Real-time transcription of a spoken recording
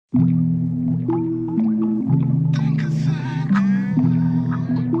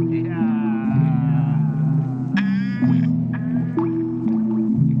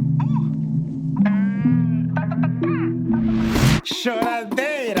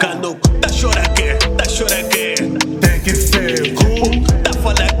Choradeira. Cano, tá chora que, tá chora que. Tem que ser cool. Tá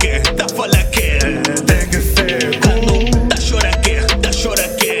fala que, tá fala que. Tem que ser Cano, cool. tá chora que, tá chora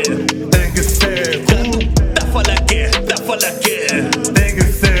que. Tem que ser Cano, cool. tá fala que, tá fala que. Tem que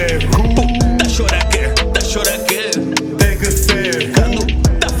ser cool. Tá chora que, tá chora que. Tem que ser Cano, cool.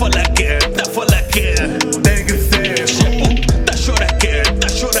 tá fala que, tá fala que. Tem que ser cool. Tá chora que, tá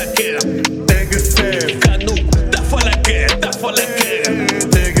chora que. Tem que ser Cano, tá fala que, tá fala que.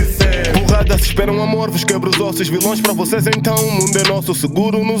 Tem que ser Porradas esperam amor, vos quebra os ossos. Vilões para vocês então, o mundo é nosso.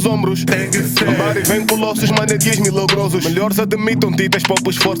 Seguro nos ombros. Tem que ser Ambar e vem colossos, maneguis milagrosos. Melhores admitam titas, pouco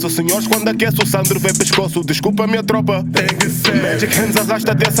esforço. Senhores, quando aqueço, o Sandro vê pescoço. Desculpa, minha tropa. Tem que ser Magic Hands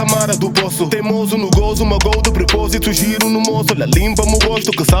arrasta dessa mara do poço. Teimoso no gozo, uma gol de propósito. Giro no moço, olha, limpa-me o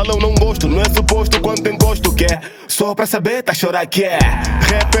rosto. Que sala eu não gosto, não é suposto quando encosto. Que é só pra saber, tá a chorar que é.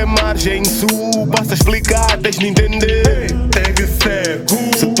 Rap é margem sul, basta explicar, tens de entender. Tem que ser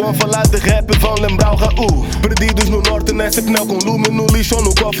cool. Se estão a falar de rap, vão lembrar o Raul. Perdidos no norte, nessa pneu com lume no lixo ou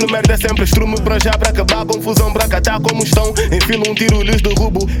no cofre. Merda é sempre estrume para já, para acabar a confusão. Para cá tá como estão, enfilo um tiro, lhes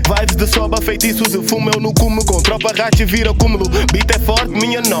derrubo. Vibes de soba, feitiços e fumo. Eu no cume, com tropa racha e vira cúmulo. Beat é forte,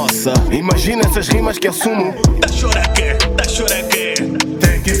 minha nossa. Imagina essas rimas que assumo. Tá chora que, tá chora que.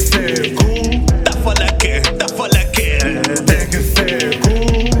 Tem que ser cool. Tá fala que, tá fala que. Tem que ser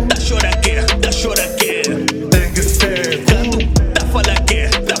cool. Tá chora que, tá chora que. Tem que ser Cano, cool. tá fala que,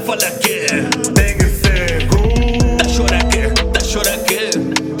 tá fala que. Tem que ser cool. Tá chora que, tá chora que.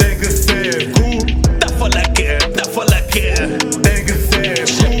 Tem que ser cool. Tá fala que, tá fala que. Tem que ser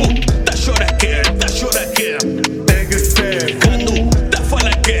cool. Tá chora que, tá chora que. Tem que ser Cano, tá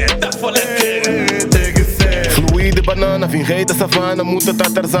fala que, tá fala que. Tem que ser Fluí de banana, vim rei da savana. Muta tá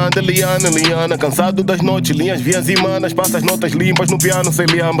Tarzan de liana, liana. Cansado das noites, linhas, vias e manas. Passa as notas limpas no piano sem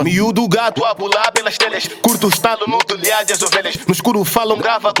liamba. Miúdo gato a pular pelas telhas. Curto o estalo no telhado e as ovelhas. No escuro falam,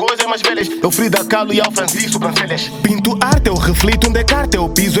 grava coisas mais velhas. Eu Frida Kahlo e ao Francisco Cancelhas. Pinto arte, eu reflito um Descartes. Eu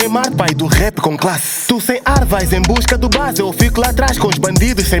piso em mar, pai do rap com classe. Tu sem ar vais em busca do base. Eu fico lá atrás com os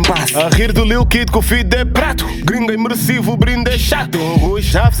bandidos sem paz. A rir do Lil Kid com o feed é prato. Gringo imersivo, brinde é chato. Os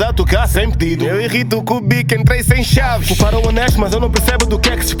chaves a tocar sem pedido. Eu irrito com o bico, entrei sem chaves. O farol honesto, mas eu não percebo do que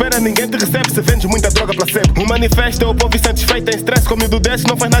é que se espera. Ninguém te recebe se vendes muita droga placebo. O manifesto é o povo insatisfeito. Em stress, come do desce,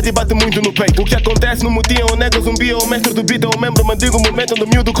 não faz nada e bate muito no peito. O que acontece no motim é o nega zumbi. É o mestre do beat, é o membro mandigo. O momento onde o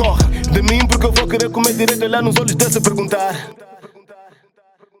miúdo corre de mim, porque eu vou querer comer direito. Olhar nos olhos desse e perguntar.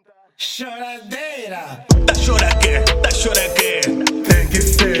 choradeira. Tá chora que, tá chora que. Tem que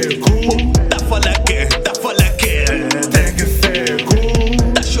ser cool. Tá fala que, tá fala que. Tem que ser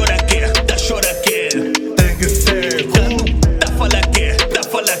cool. Tá chora que, tá chora que. Tem que ser Cano, cool. tá fala que, tá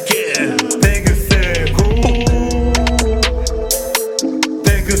fala que. Tem que ser cool.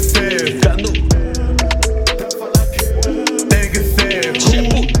 Tem que ser Cano, Tem que ser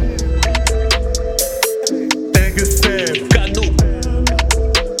cool. Tem que ser